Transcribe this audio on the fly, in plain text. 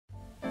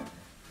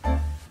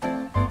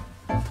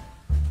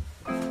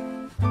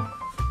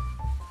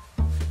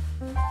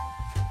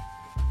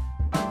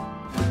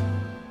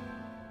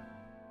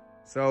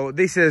So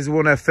this is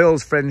one of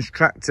Phil's friend's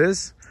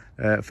tractors.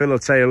 Phil will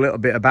tell you a little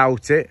bit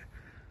about it.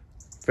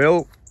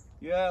 Phil?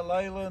 Yeah,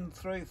 Leyland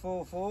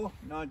 344,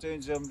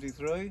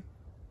 1973.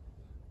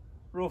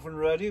 Rough and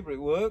ready, but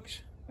it works.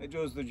 It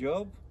does the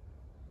job.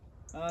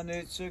 And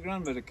it's a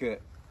grand bit of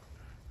kit.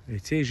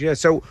 It is, yeah.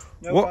 So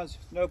no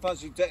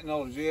fancy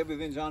technology,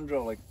 everything's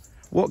hydraulic.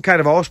 What kind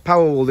of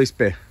horsepower will this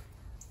be?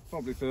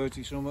 Probably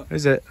 30 something.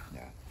 Is it?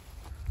 Yeah.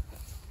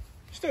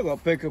 Still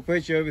got pickup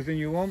pitch, everything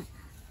you want.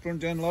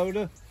 Front end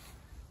loader.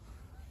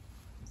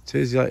 It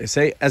is, like you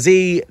say. Has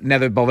he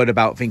never bothered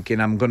about thinking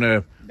I'm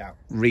gonna No.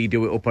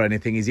 redo it up or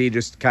anything? Is he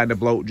just kind of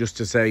bloke just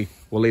to say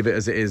we'll leave it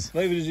as it is?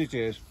 Leave it as it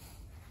is.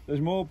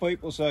 There's more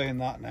people saying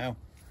that now.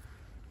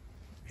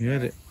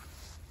 Yeah.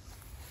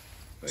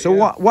 But So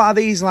yeah, what are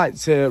these like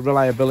to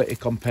reliability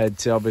compared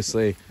to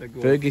obviously They're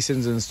good.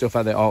 Ferguson's and stuff?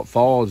 Are they or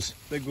Fords?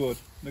 They're good.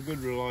 They're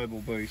good,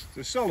 reliable beast.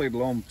 They're solid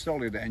lump,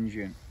 solid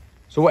engine.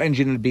 So what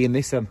engine would be in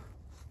this then?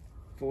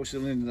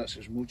 4-cylinder, that's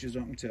as much as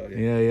I can tell you.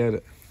 Yeah.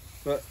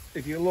 But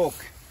if you look,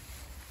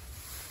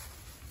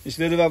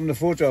 instead of having a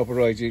foot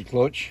operated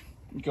clutch,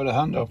 you've got a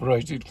hand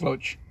operated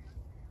clutch.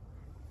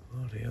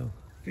 Bloody hell.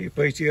 For your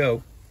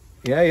PTO.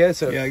 Yeah.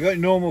 So Yeah, you got your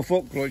normal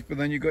foot clutch, but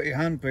then you've got your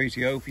hand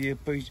PTO for your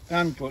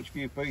hand clutch for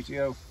your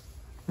PTO.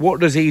 what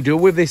does he do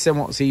with this and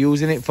what's he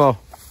using it for?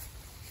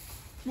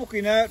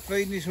 Mucking out,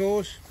 feeding his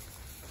horse,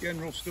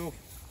 general stuff.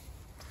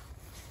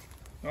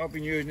 I've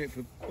been using it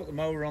for put the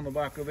mower on the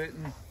back of it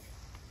and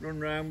run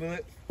round with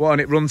it. What,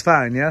 and it runs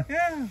fine, yeah?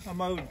 Yeah, I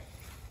mowed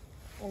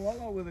a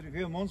lot with it a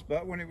few months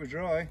back when it was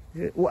dry.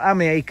 Yeah. Well, how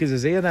many acres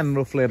is he then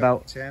roughly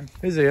about? 10.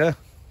 Is he, yeah?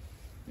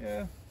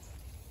 Yeah.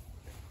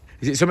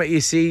 Is it something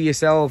you see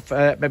yourself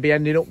maybe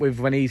ending up with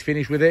when he's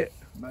finished with it?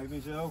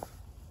 Maybe so.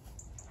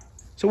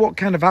 So what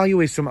kind of value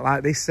is something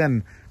like this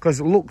then?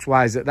 Because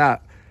looks-wise at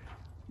that.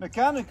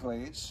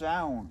 Mechanically, it's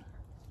sound.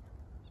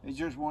 It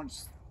just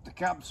wants the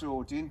cab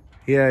sorting.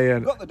 Yeah.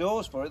 I've got the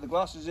doors for it, the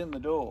glass is in the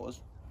doors.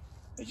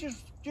 It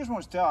just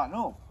wants to tighten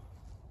up.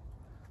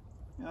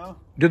 You know?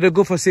 Do they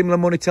go for similar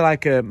money to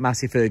like a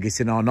Massey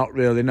Ferguson or not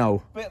really,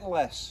 no? Bit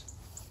less.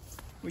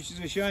 Which is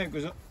a shame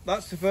because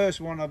that's the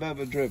first one I've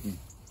ever driven.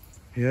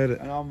 Yeah.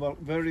 And I'm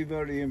very,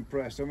 very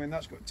impressed. I mean,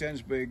 that's got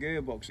 10-speed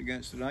gearbox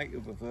against an 8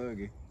 of a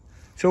Fergie.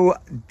 So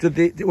did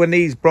they, when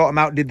these brought them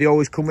out, did they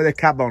always come with a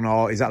cab on,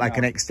 or is that like No.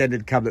 an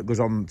extended cab that goes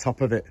on top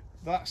of it?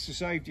 That's the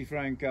safety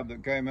frame cab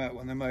that came out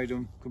when they made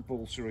them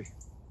compulsory.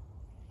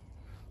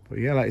 But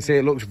yeah, like you say,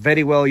 it looks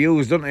very well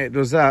used, doesn't it?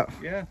 Does that?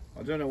 Yeah,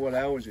 I don't know what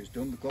hours it's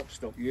done. The clock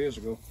stopped years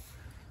ago.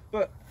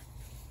 But,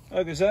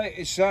 like I say,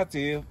 it's sat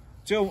here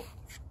till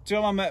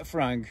I met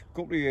Frank a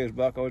couple of years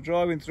back. I was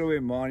driving through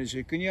in mine. He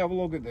said, "Can you have a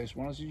look at this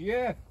one?" I said,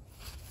 "Yeah."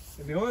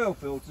 And the oil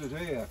filter's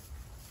here.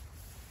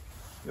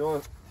 The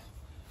oil.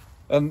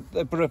 And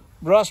they put a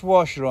brass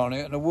washer on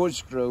it and a wood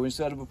screw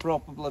instead of a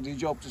proper bloody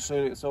job to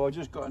seal it. So I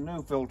just got a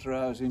new filter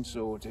housing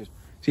sorted.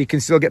 So you can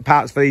still get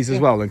parts for these as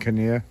well, then, can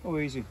you? Oh,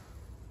 easy.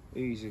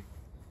 Easy.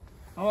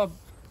 Oh,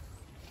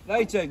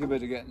 they take a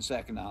bit of getting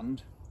second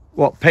hand.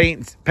 What,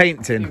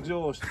 painting?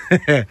 Exhaust.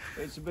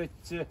 It's a bit...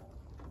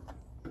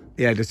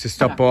 Yeah, just to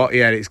stop all,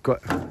 yeah,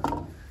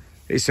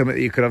 it's something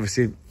that you could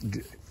obviously...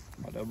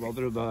 I don't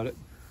bother about it.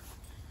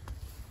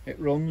 It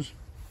runs.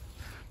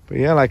 But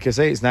yeah, like I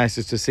say, it's nice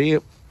just to see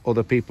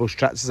other people's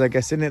tractors, I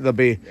guess, isn't it?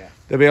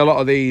 There'll be a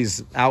lot of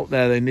these out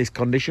there in this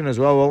condition as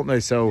well, won't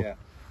there? So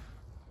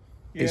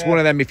it's one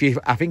of them,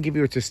 I think if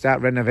you were to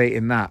start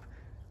renovating that,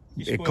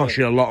 it costs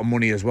you a lot of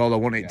money as well. I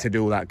want it to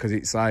do that because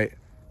it's like,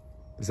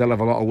 they'll have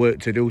a lot of work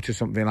to do to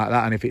something like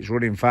that. And if it's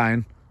running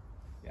fine,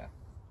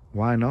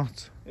 why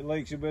not? It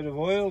leaks a bit of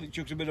oil, it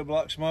chucks a bit of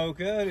black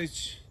smoke out.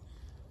 It's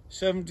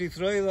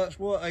 73, that's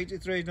what,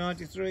 83,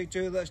 93,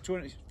 too, that's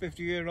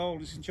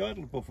 50-year-old. It's entitled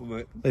to puff a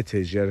bit. It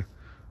is, yeah.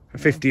 A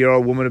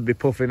 50-year-old woman would be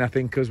puffing, I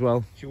think, as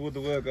well. She would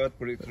the work I'd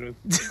put it through.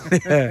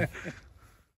 Yeah.